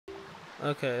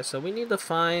Okay, so we need to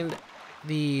find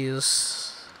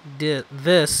these.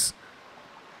 This.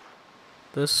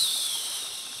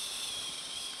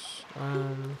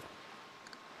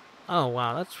 Oh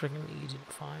wow, that's freaking easy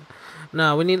to find.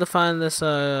 No, we need to find this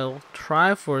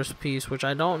Triforce piece, which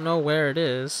I don't know where it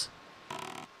is.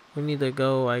 We need to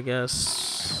go, I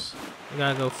guess. We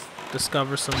gotta go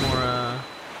discover some more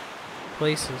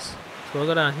places. So we'll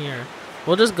go down here.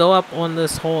 We'll just go up on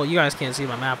this whole. You guys can't see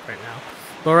my map right now,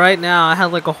 but right now I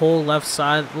have like a whole left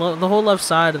side. The whole left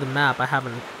side of the map I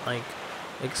haven't like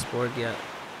explored yet,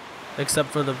 except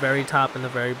for the very top and the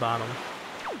very bottom.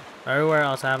 Everywhere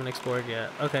else I haven't explored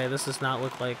yet. Okay, this does not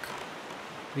look like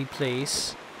the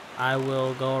place. I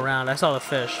will go around. I saw the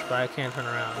fish, but I can't turn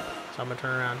around, so I'm gonna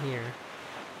turn around here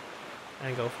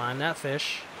and go find that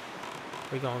fish.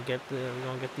 We're gonna get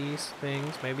these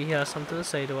things. Maybe he has something to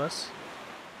say to us.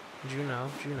 Juno.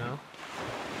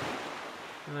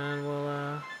 And then we'll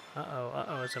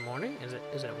uh-oh, is it morning? Is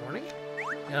it morning?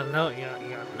 Yeah,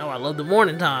 no, I love the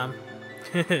morning time.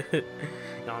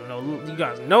 Y'all know, you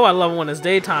guys know I love when it's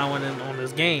daytime on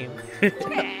this game.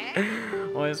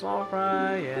 Always small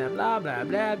fry, yeah, blah blah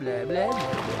blah blah blah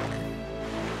blah.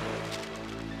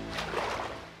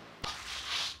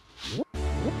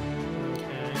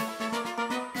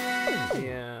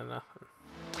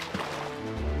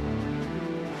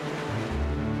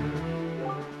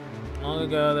 Long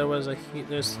ago, there was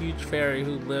this huge fairy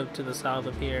who lived to the south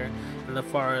of here in the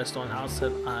forest on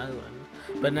Outset Island.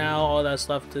 But now all that's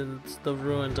left is the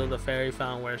ruins of the fairy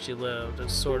fountain where she lived.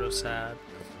 It's sort of sad.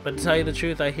 But to tell you the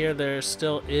truth, I hear there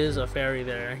still is a fairy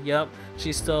there. Yup,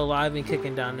 she's still alive and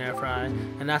kicking down there, Fry.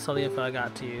 And that's all the info I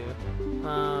got to you.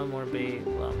 More bait,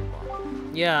 blah blah blah.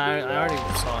 Yeah, I already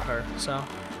saw her, so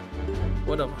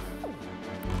whatever.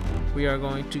 We are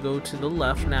going to go to the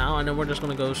left now, and then we're just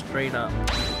going to go straight up.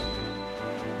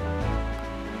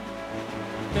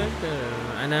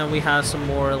 And then we have some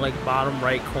more like bottom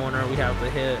right corner we have to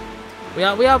hit. We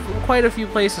have quite a few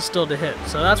places still to hit,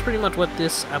 so that's pretty much what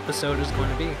this episode is going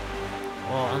to be.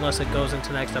 Well, unless it goes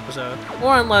into next episode,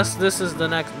 or unless this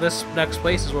next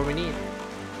place is where we need.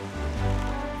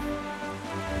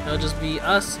 It'll just be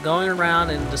us going around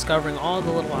and discovering all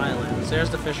the little islands. There's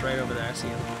the fish right over there. I see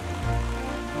him.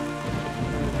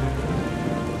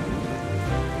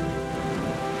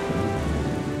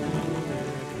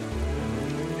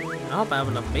 I hope I have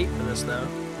enough bait for this though.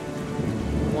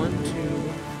 1, 2,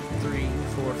 3,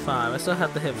 4, 5. I still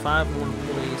have to hit 5 more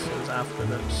places after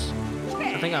this.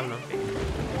 I think I have enough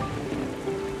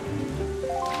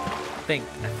bait.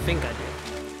 I think I do.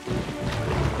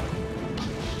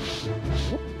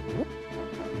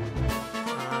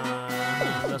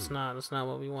 That's not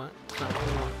what we want. That's not what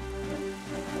we want.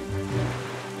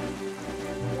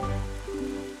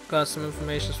 Got some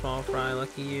information, small fry,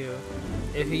 lucky you.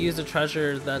 If you use the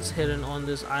treasure that's hidden on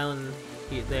this island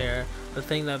there, the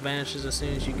thing that vanishes as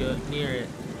soon as you go near it,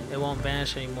 it won't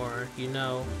vanish anymore. You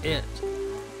know it.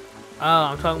 Oh,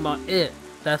 I'm talking about it.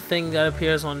 That thing that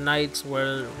appears on nights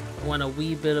when a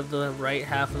wee bit of the right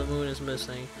half of the moon is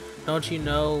missing. Don't you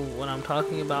know what I'm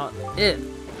talking about? It.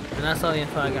 And that's all the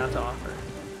info I got to offer.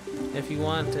 If you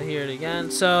want to hear it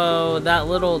again. So that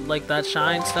little, like that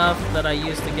shine stuff that I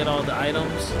used to get all the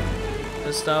items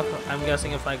and stuff, I'm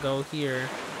guessing if I go here,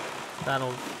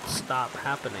 that'll stop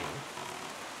happening,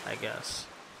 I guess.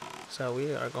 So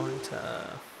we are going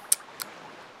to,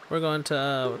 we're going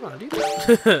to do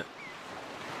that.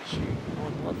 Shoot, I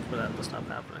would love for that to stop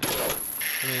happening.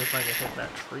 I mean, if I can hit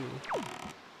that tree,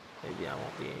 maybe I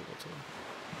won't be able to.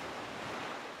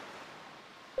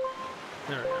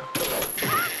 There we go.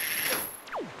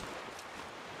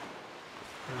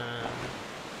 And then,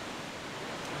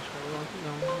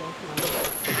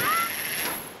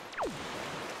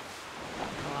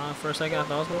 for a second I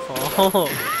thought I was gonna fall.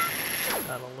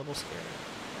 Got a little scared.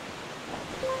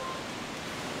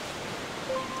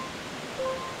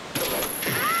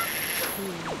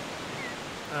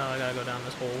 Oh, I gotta go down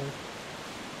this hole.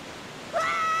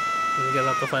 I'm gonna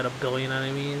have to fight 1 billion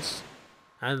enemies.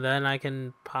 And then I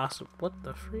can possibly... What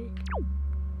the freak?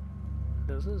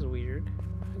 This is weird.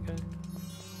 Okay.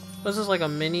 Was this like a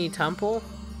mini temple?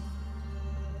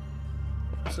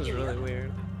 This is really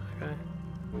weird. Okay.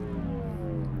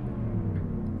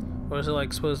 Or is it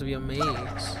like supposed to be a maze?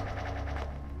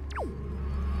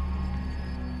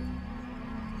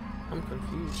 I'm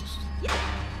confused.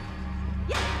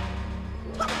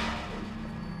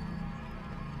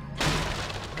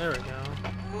 There we go.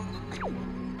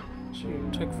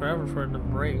 Shoot, took forever for it to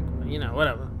break, but you know,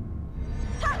 whatever.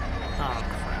 Oh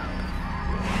crap.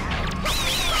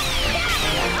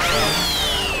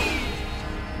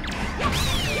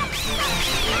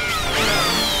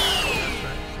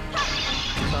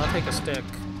 take a stick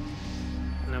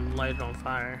and then light it on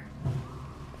fire.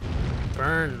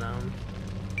 Burn them.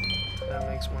 That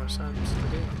makes more sense to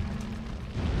do.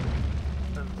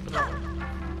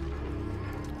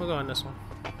 We'll go on this one.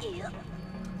 Okay.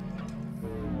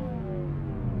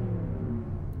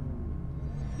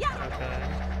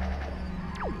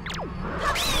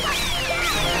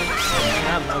 I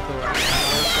have no clue where I'm going.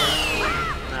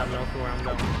 I have no clue where I'm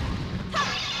going.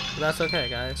 But that's okay,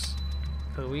 guys.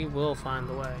 Because we will find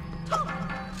the way. I'm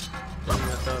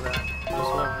gonna throw that this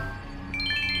way.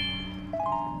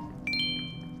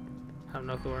 I have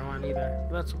no clue where I want either.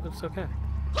 But it's okay.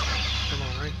 Come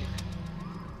on, right here.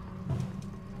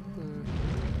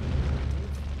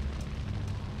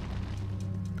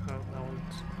 Oh, that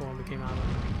one's the one we came out of.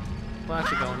 We'll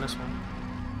actually go on this one.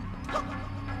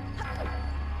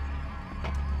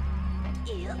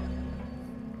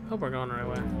 Hope we're going the right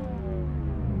way.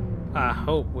 I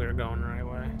hope we're going the right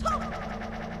way.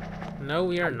 No,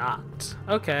 we are not.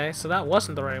 Okay, so that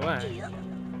wasn't the right way.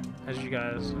 As you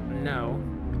guys know.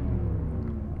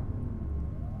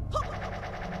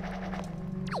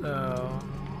 So,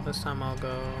 this time I'll go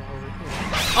over here.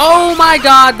 Oh my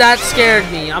god, that scared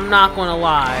me. I'm not gonna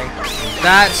lie.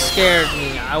 That scared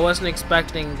me. I wasn't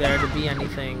expecting there to be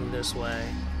anything this way.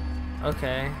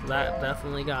 Okay, that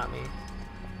definitely got me.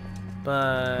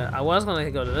 But I was gonna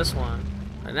go to this one.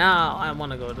 But now I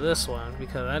want to go to this one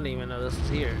because I didn't even know this was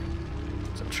here.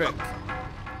 It's a trick.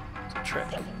 It's a trick.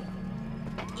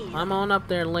 I'm on up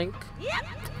there, Link.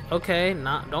 Okay,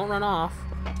 don't run off.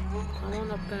 I'm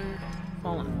on up there.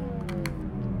 Falling.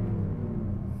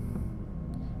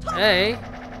 Hey!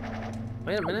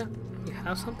 Wait a minute. We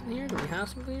have something here? Do we have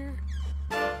something here?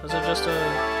 Or is it just a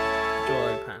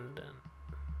joy pendant?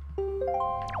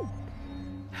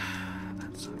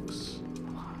 That sucks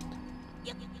a lot.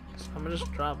 So I'm gonna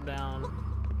just drop down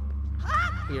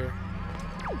here.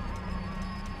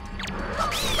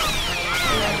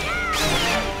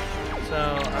 So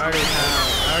I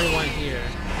already went here.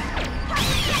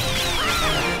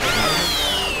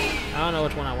 I don't know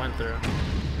which one I went through,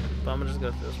 but I'm gonna just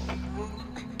go through this one.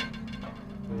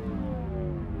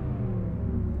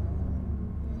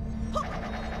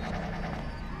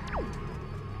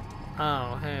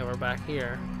 Oh, hey, we're back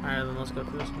here. Alright, then let's go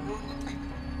through this one.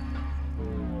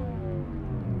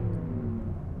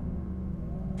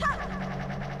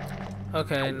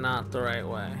 Okay, not the right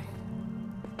way.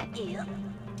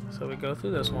 So we go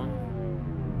through this one.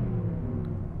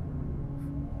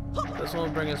 This one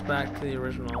will bring us back to the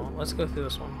original. Let's go through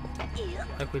this one.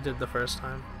 Like we did the first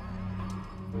time.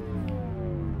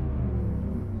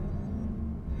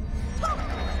 Okay.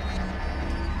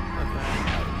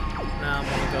 Now I'm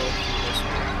gonna go through this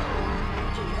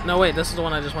one. No, wait, this is the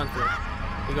one I just went through.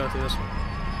 We go through this one.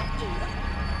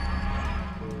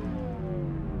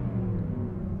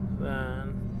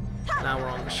 Then, now we're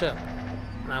on the ship.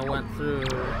 And I went through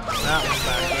that one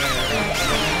back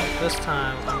there. This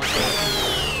time, I'm gonna go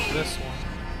through this one.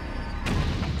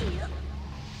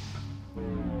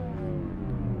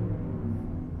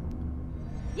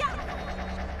 Yeah,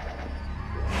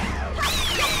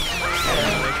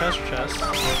 treasure chest.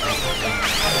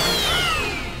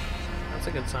 That's a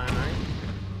good sign, right?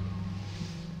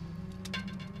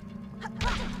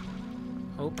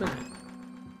 Open it.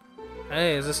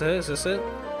 Hey, is this it? Is this it?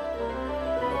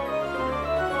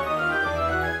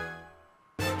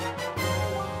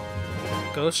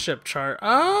 Ghost ship chart.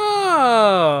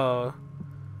 Oh!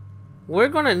 We're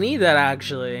gonna need that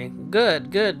actually.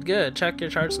 Good, good, good. Check your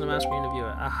charts in the map screen to view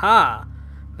it. Aha!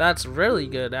 That's really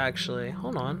good actually.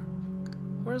 Hold on.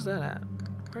 Where's that at?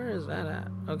 Where is that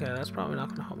at? Okay, that's probably not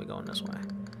gonna help me going this way.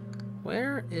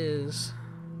 Where is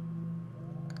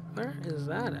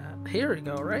that at? Here we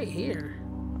go, right here.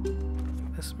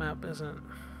 This map isn't.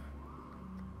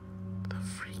 What the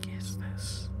freak is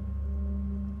this?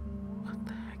 What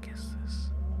the heck is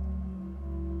this?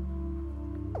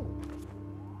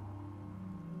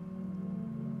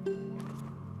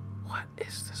 What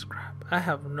is this crap? I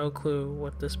have no clue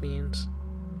what this means.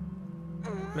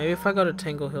 Maybe if I go to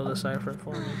Tingle, he'll decipher it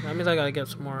for me. That means I gotta get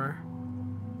some more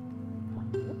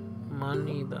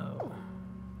money, though.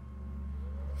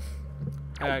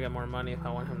 I gotta get more money if I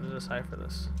want him to decipher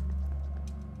this.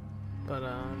 But,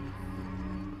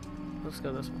 let's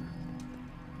go this way.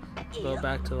 Go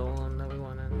back to the one that we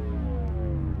went in.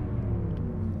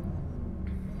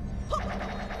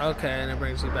 Okay, and it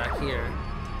brings you back here.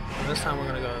 And this time we're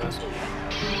gonna go to this one.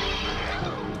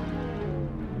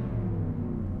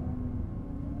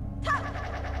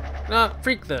 No,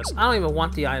 freak this. I don't even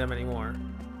want the item anymore.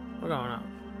 We're going up.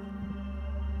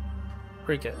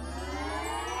 Freak it.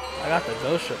 I got the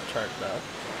ghost ship chart though.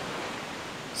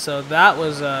 So that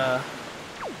was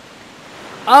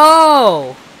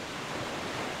oh!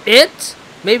 It?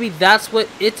 Maybe that's what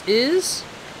it is?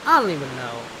 I don't even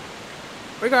know.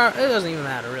 It doesn't even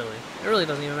matter, really. It really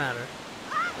doesn't even matter.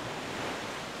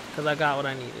 Because I got what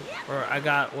I needed. Or I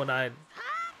got what I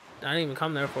didn't even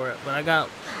come there for it, but I got...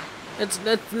 It's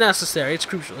necessary. It's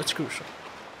crucial. It's crucial.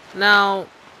 Now,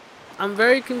 I'm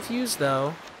very confused,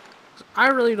 though. I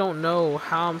really don't know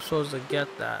how I'm supposed to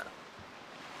get that.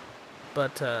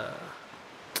 But,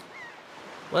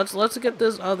 let's get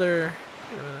this other...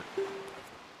 Wait a minute.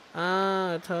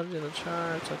 I told you the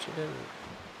chart, but you didn't.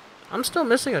 I'm still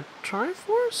missing a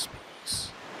Triforce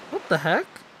piece? What the heck?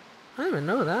 I didn't even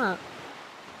know that.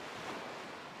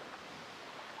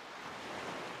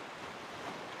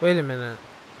 Wait a minute.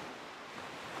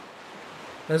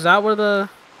 Is that where the...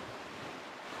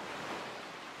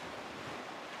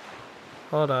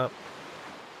 Hold up.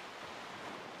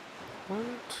 1,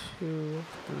 2,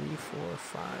 3, 4,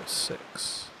 5,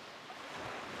 6.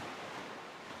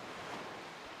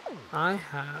 I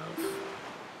have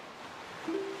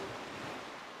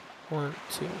 1,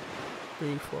 2,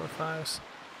 3, 4, 5.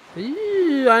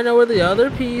 Ooh, I know where the other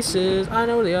piece is. I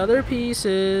know where the other piece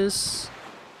is.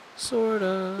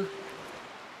 Sorta.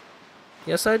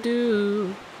 Yes, I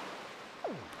do.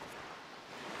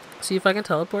 See if I can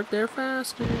teleport there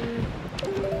faster.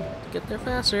 Get there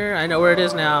faster. I know where it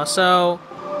is now. So,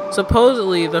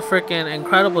 supposedly the freaking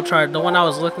incredible chart, the one I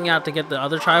was looking at to get the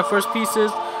other Triforce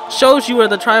pieces, shows you where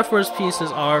the Triforce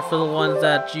pieces are for the ones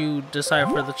that you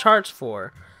decipher the charts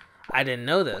for. I didn't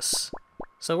know this.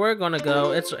 So we're gonna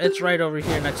go. It's right over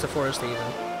here next to Forest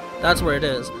Haven. That's where it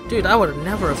is. Dude, I would have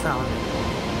never have found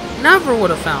it. Never would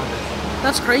have found it.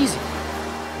 That's crazy.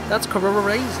 That's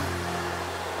crazy.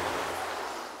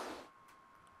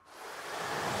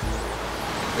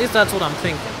 At least that's what I'm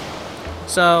thinking.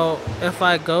 So if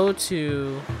I go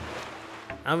to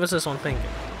emphasis on thinking.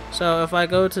 So if I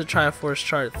go to Triforce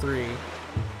chart 3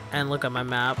 and look at my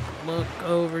map, look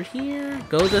over here,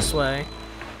 go this way.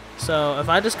 So if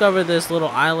I discover this little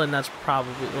island that's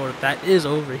probably, or that is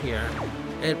over here,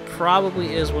 it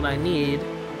probably is what I need,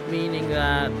 meaning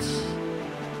that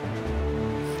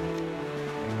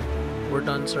we're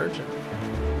done searching.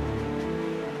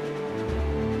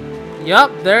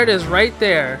 Yup, there it is right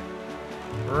there.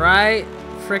 Right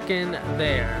freaking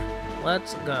there.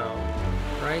 Let's go.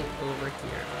 Right over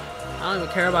here. I don't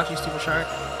even care about you, stupid shark.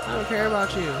 I don't care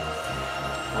about you.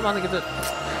 I'm about to get the... I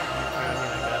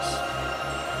guess.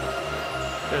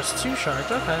 There's 2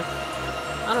 sharks, okay.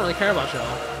 I don't really care about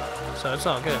y'all. So it's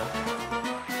all good.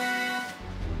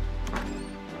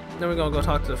 Then we're gonna go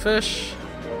talk to the fish.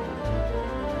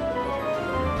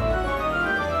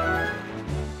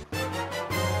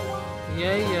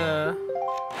 Yeah.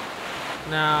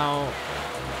 Now,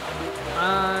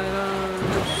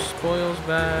 items, spoils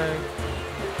bag.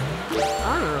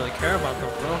 I don't really care about them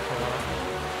for real.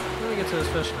 Let me get to this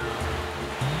fish now.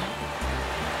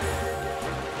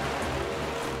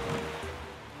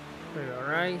 There we go,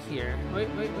 right here. Wait,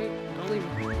 don't leave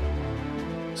me.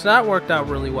 So that worked out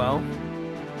really well.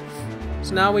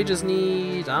 So now we just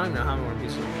need, I don't even know how many more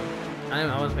pieces. I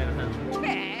wasn't paying attention.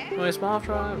 Anyway, small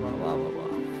fry, blah blah blah blah.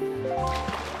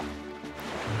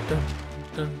 Dun,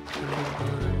 dun, dun, dun,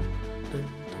 dun, dun,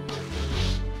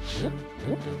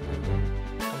 dun,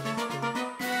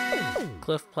 dun.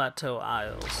 Cliff Plateau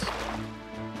Isles.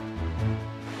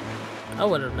 I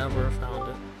would have never found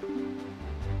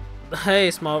it.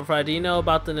 Hey, Small Fry, do you know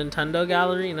about the Nintendo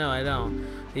Gallery? No, I don't.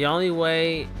 The only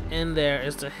way in there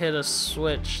is to hit a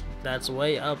switch that's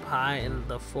way up high in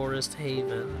the Forest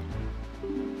Haven.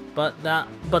 But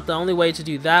the only way to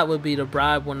do that would be to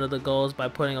bribe one of the goals by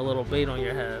putting a little bait on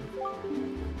your head.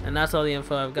 And that's all the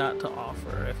info I've got to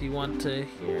offer. If you want to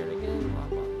hear it again, blah,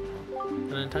 blah, blah.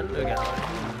 The Nintendo Gallery.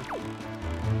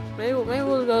 Maybe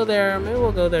we'll go there. Maybe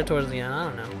we'll go there towards the end. I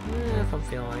don't know. If I'm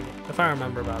feeling like it. If I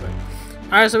remember about it.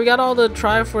 Alright, so we got all the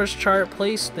Triforce chart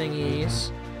place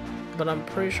thingies. But I'm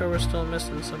pretty sure we're still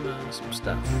missing some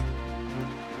stuff.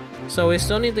 So we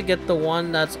still need to get the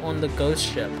one that's on the ghost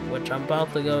ship, which I'm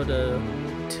about to go to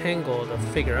Tingle to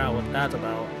figure out what that's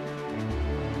about.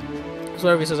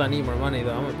 So if he says I need more money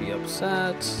though, I'm gonna be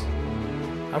upset.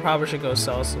 I probably should go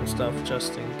sell some stuff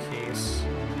just in case.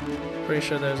 Pretty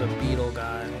sure there's a beetle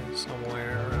guy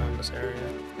somewhere around this area.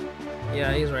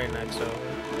 Yeah, he's right next over.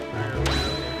 Right over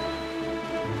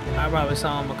here. I'll probably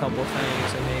sell him a couple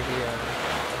things and maybe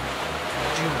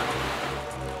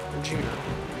Juno.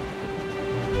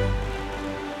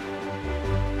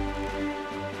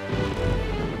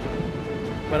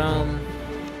 But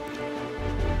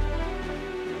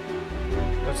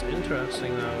what's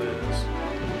interesting though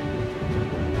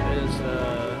is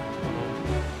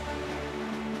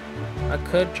I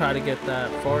could try to get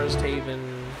that Forest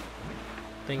Haven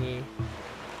thingy,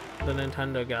 the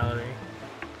Nintendo Gallery.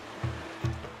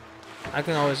 I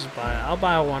can always just buy it. I'll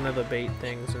buy one of the bait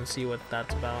things and see what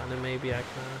that's about, and then maybe I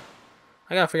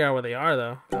gotta figure out where they are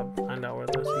though. Gotta find out where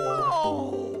the seagulls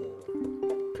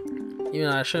are. You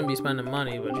know, I shouldn't be spending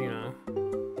money, but you know,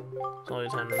 it's only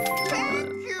 10 rupees.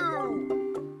 Thank you.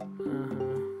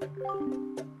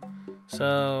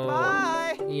 So,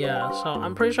 Bye. yeah, so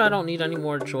I'm pretty sure I don't need any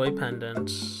more joy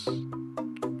pendants.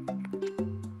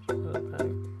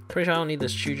 Pretty sure I don't need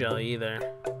this chew jelly either.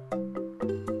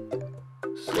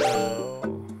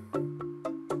 So,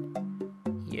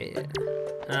 yeah.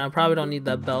 And I probably don't need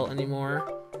that belt anymore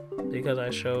because I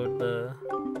showed the,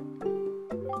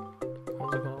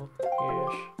 what's it called?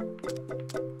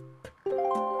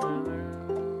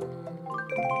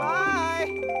 Bye.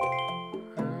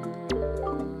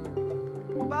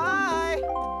 Bye.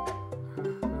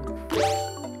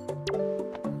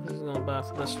 This is going back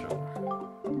to this store.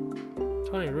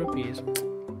 20 rupees.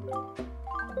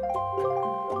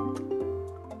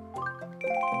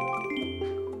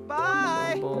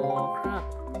 Bye. Bull crap.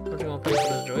 What you gonna pay for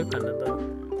this joy pendant though?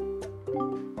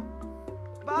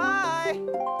 Bye.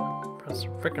 Press the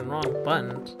freaking wrong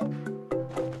buttons.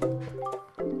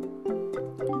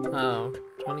 Oh,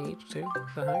 20 each too? What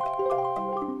the heck?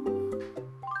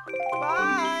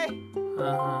 Bye.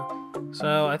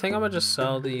 So I think I'm gonna just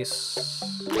sell these.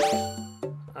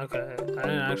 Okay, I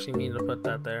didn't actually mean to put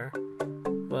that there,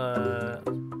 but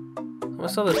I'm gonna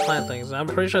sell these plant things. I'm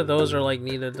pretty sure those are like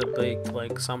needed to bake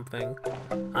like something.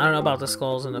 I don't know about the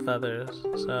skulls and the feathers,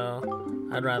 so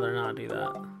I'd rather not do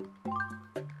that.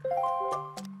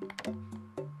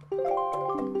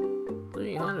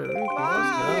 300 rupees,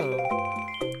 let's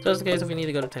go. Just in case if we need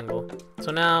to go to Tingle. So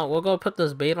now we'll go put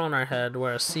this bait on our head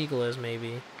where a seagull is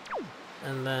maybe,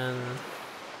 and then.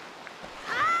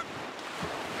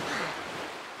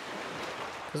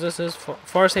 Because this is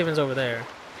Forest Haven's over there.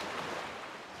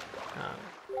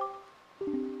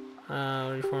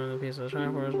 Reforming the pieces.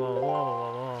 Trying for us, blah, blah,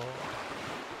 blah, blah, blah.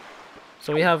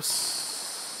 So we have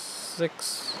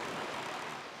 6.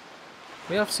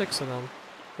 We have 6 of them.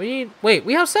 We need. Wait,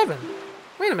 we have 7.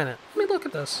 Wait a minute. Let me look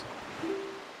at this.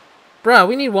 Bruh,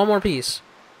 we need one more piece.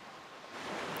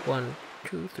 1,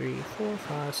 2, 3, 4,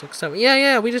 5, 6, 7.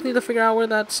 Yeah, we just need to figure out where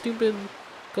that stupid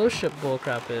ghost ship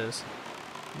bullcrap is.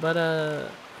 But,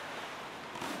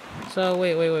 so,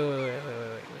 wait.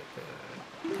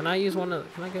 Can I use one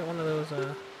of, can I get one of those,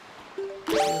 things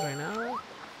right now?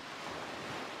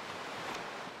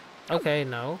 Okay,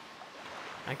 no.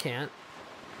 I can't.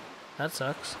 That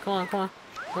sucks. Come on.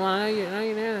 Now you're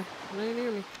near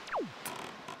me.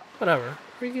 Whatever.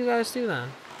 What do you guys do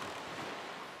then?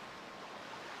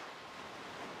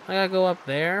 I gotta go up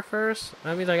there first?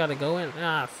 That means I gotta go in?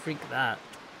 Ah, freak that.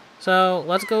 So,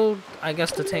 let's go, I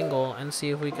guess, to Tingle and see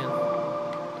if we can...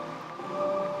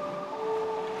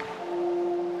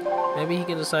 Maybe he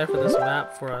can decipher this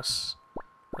map for us.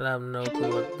 But I have no clue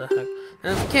what the heck.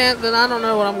 And if he can't, then I don't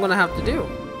know what I'm gonna have to do.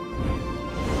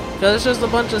 Because it's just a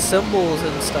bunch of symbols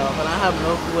and stuff, and I have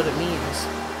no clue what it means.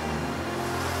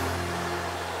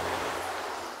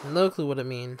 No clue what it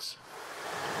means.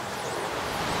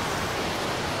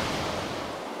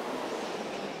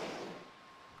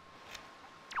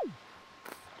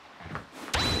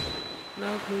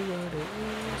 No clue what it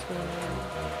means, though.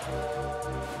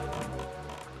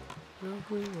 No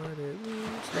clue what it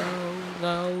means,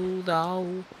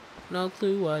 though. No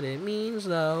clue what it means,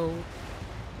 though.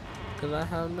 Cause I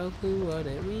have no clue what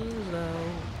it means,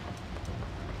 though.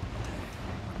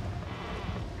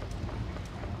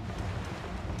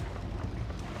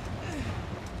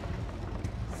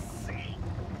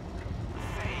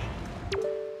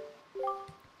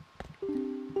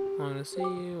 I want to see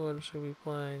you. What should we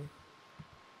play?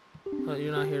 Oh,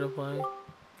 you're not here to play.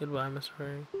 Goodbye, Mr.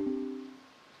 Fairy.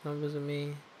 Come visit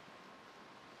me.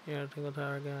 You're at Tingle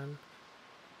Tower again.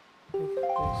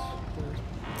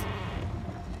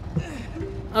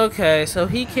 Okay, so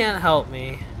he can't help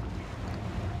me.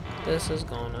 This is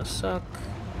gonna suck.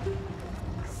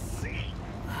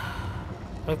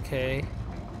 Okay.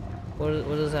 What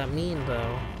does that mean,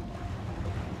 though?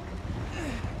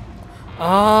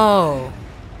 Oh!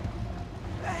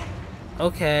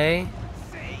 Okay.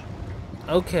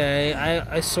 Okay,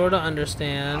 I sort of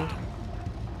understand.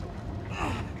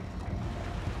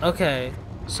 Okay,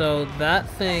 so that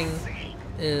thing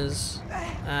is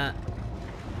at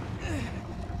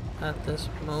this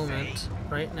moment,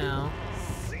 right now.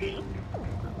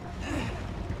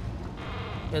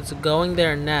 It's going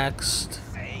there next.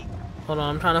 Hold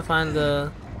on, I'm trying to find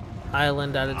the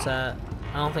island that it's at.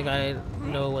 I don't think I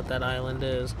know what that island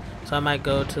is. So I might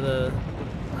go to the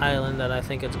island that I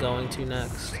think it's going to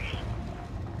next.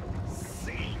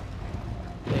 Wait,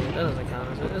 that doesn't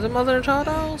count, is it? Is it Mother and Child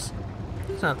Owls?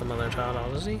 It's not the Mother and Child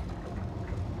Owls, is he?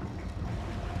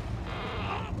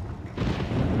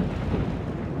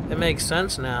 It makes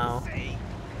sense now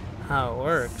how it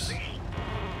works.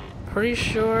 Pretty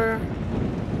sure.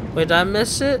 Wait, did I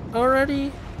miss it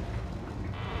already?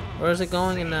 Or is it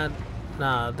going in that?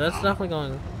 Nah, that's definitely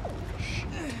going. Shh.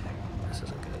 This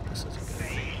isn't good. This isn't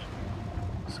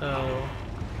good. So,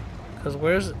 cause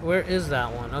where is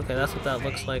that one? Okay, that's what that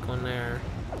looks like on there.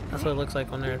 That's what it looks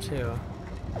like on there too.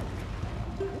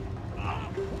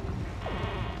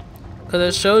 Cause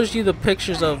it shows you the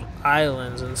pictures of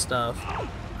islands and stuff.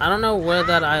 I don't know where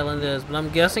that island is, but I'm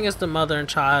guessing it's the Mother and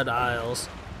Child Isles,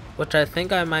 which I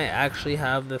think I might actually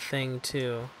have the thing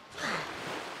too.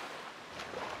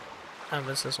 I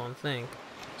missed this one thing.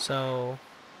 So,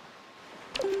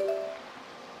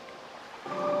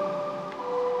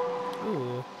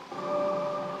 ooh.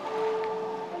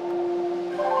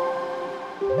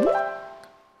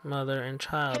 Mother and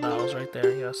Child Owls right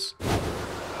there, yes.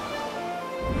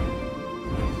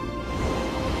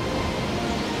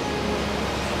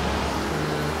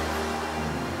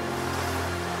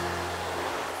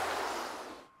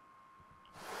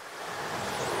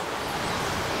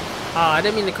 Oh, I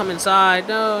didn't mean to come inside.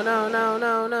 No, no, no,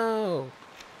 no, no.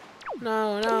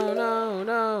 No, no, no,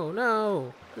 no,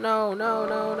 no. No, no,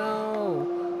 no, no.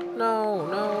 No,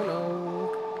 no,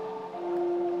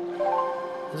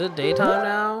 no. Is it daytime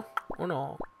now? Or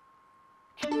no?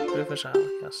 Beautiful shower,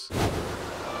 yes.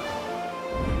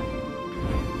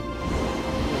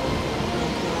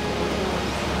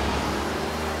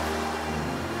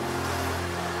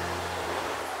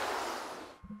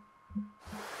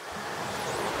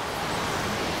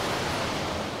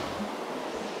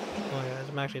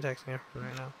 I'm actually texting her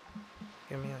right now.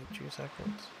 Give me like 2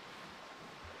 seconds.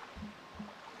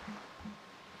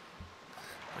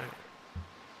 Alright.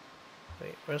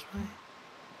 Wait, where's my...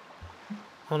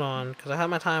 Hold on, because I had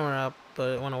my timer up,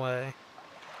 but it went away.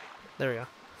 There we go.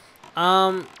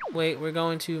 Wait, we're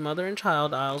going to Mother and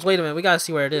Child Isles. Wait a minute, we gotta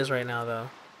see where it is right now, though.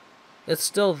 It's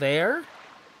still there?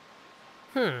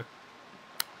 Interesting,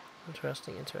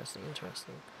 interesting,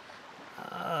 interesting.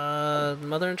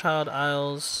 Mother and Child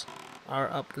Isles are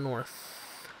up north.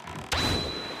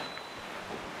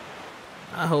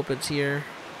 I hope it's here.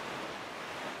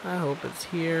 I hope it's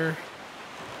here.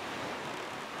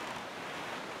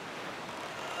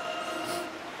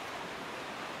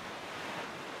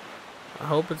 I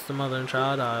hope it's the Mother and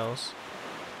Child Isles.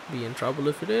 Be in trouble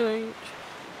if it ain't.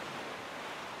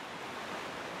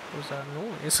 What's that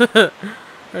noise?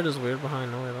 That is weird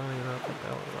behind noise. I don't even know what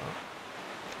that was about.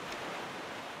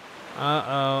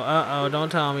 Uh-oh, don't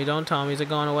tell me, don't tell me. Is it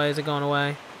going away? Is it going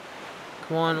away?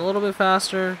 Come on, a little bit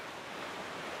faster.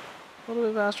 A little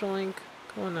bit faster, Link.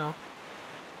 Come on now.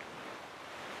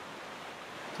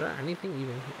 Is there anything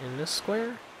even in this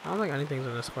square? I don't think anything's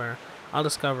in this square. I'll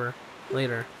discover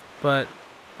later. But,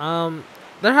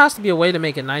 there has to be a way to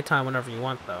make it nighttime whenever you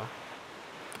want, though.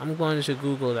 I'm going to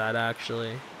Google that,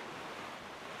 actually.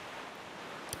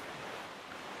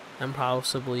 And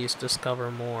possibly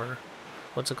discover more.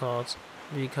 What's it called?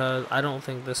 Because I don't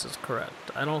think this is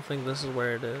correct. I don't think this is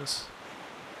where it is.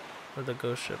 Where the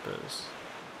ghost ship is.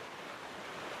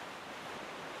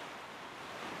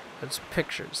 It's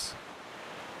pictures.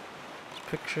 It's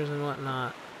pictures and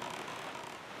whatnot.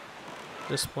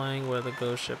 Displaying where the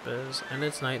ghost ship is. And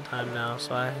it's nighttime now,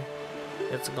 so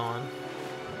it's gone.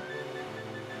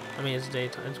 I mean, it's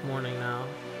daytime. It's morning now.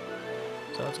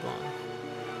 So it's gone.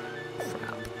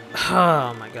 Crap.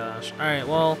 Oh my gosh. Alright,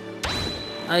 well,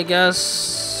 I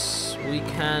guess we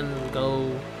can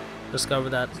go discover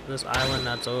this island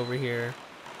that's over here.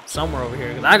 Somewhere over here.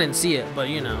 Because I didn't see it, but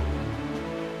you know.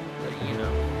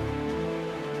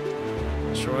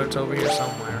 Sure, it's over here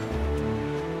somewhere.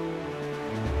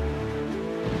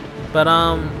 But,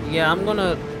 yeah, I'm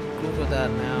gonna Google that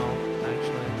now,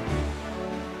 actually.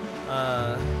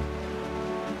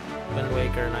 Wind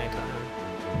Waker nighttime.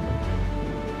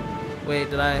 Wait,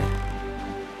 did I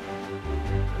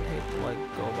hate to, like,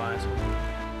 go by something.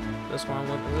 This one I'm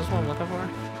looking, is this what I'm looking for?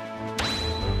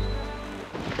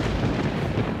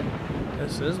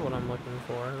 This is what I'm looking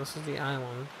for. This is the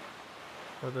island.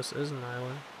 Or this is an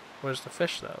island. Where's the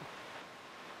fish, though?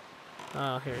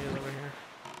 Oh, here he is over here.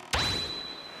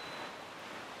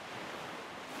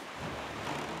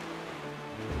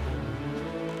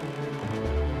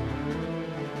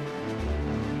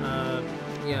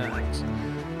 Yeah.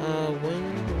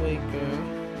 Wind Waker.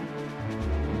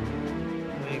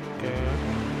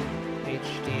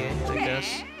 HD, I guess.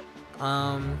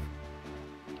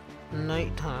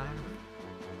 Nighttime.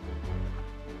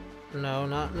 No,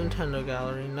 not Nintendo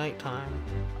Gallery. Nighttime.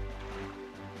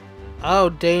 Oh,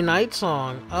 day-night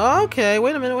song. Okay,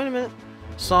 wait a minute.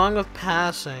 Song of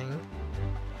Passing.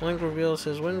 Link reveals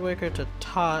his Wind Waker to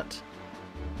Tot.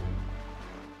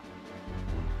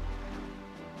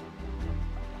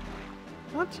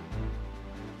 What?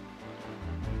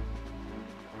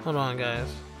 Hold on, guys.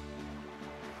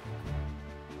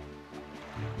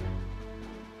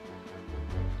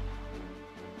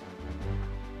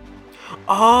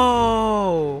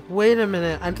 Oh, wait a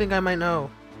minute. I think I might know.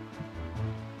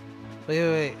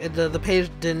 Wait. The page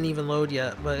didn't even load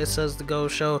yet, but it says to go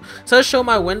show. It says show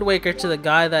my Wind Waker to the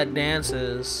guy that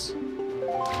dances.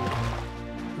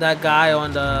 That guy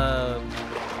on the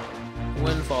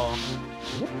Windfall.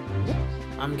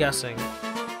 I'm guessing.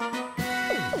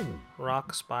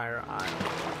 Rockspire Isle.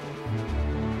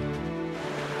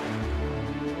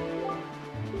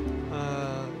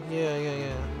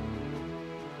 Yeah.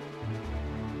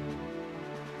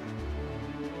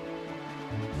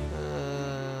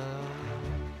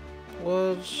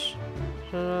 Woods.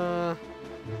 But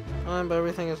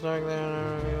everything is dark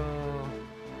there.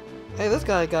 Hey, this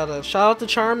guy got a shout out to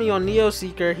Charmy on Neo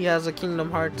Seeker. He has a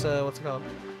Kingdom Hearts. What's it called?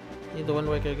 Need the Wind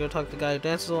Waker. Go talk to the guy who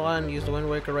dances a lot and use the Wind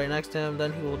Waker right next to him.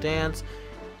 Then he will dance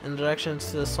in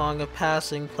directions to the Song of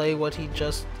Passing. Play what he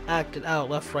just acted out.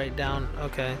 Left, right, down.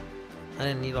 Okay. I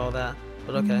didn't need all that,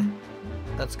 but okay.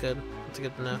 That's good. That's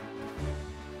good to know.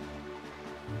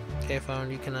 Okay, phone.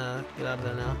 You can get out of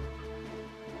there now.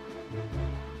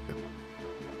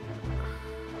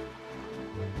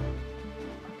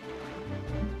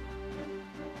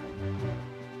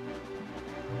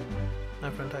 My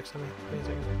friend texted me. Wait a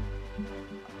second.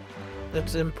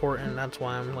 It's important, that's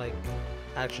why I'm like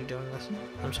actually doing this.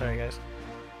 I'm sorry, guys.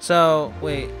 So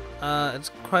wait,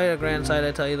 it's quite a grand sight,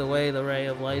 I tell you, the way the ray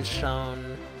of light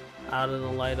shone out of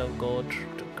the light of gold.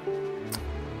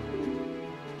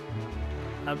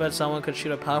 I bet someone could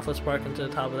shoot a powerful spark into the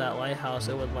top of that lighthouse,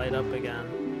 it would light up again.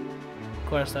 Of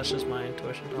course, that's just my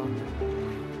intuition talking.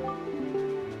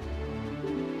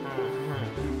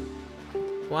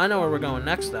 Well, I know where we're going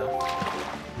next, though.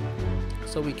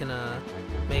 So we can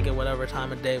make it whatever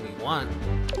time of day we want.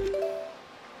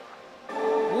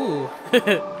 Ooh.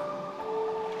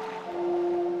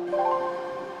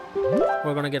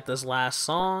 We're gonna get this last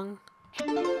song.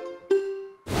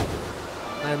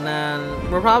 And then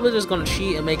we're probably just gonna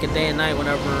cheat and make it day and night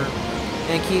whenever,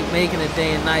 and keep making it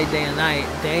day and night.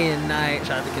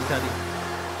 Shout out to Kentucky.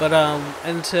 But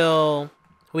until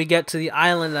we get to the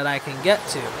island that I can get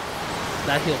to,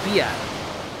 that he'll be at.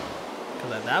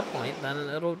 Because at that point, then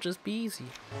it'll just be easy.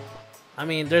 I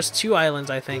mean, there's 2 islands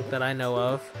I think that I know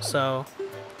of, so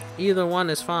either one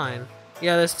is fine.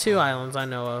 Yeah, there's 2 islands I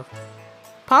know of.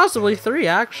 Possibly 3,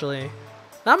 actually.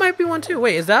 That might be one too.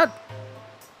 Wait, is that?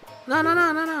 No.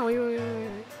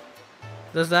 Wait.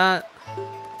 Does that?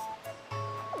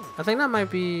 I think that might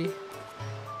be.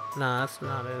 Nah, that's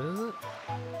not it, is it?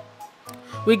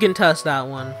 We can test that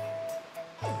one.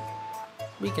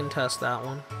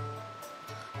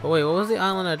 But wait, what was the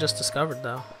island I just discovered,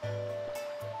 though?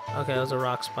 Okay, it was a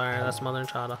rock spire. That's Mother and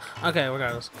Child. Okay,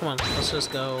 regardless. Come on, let's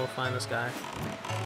just go find this guy.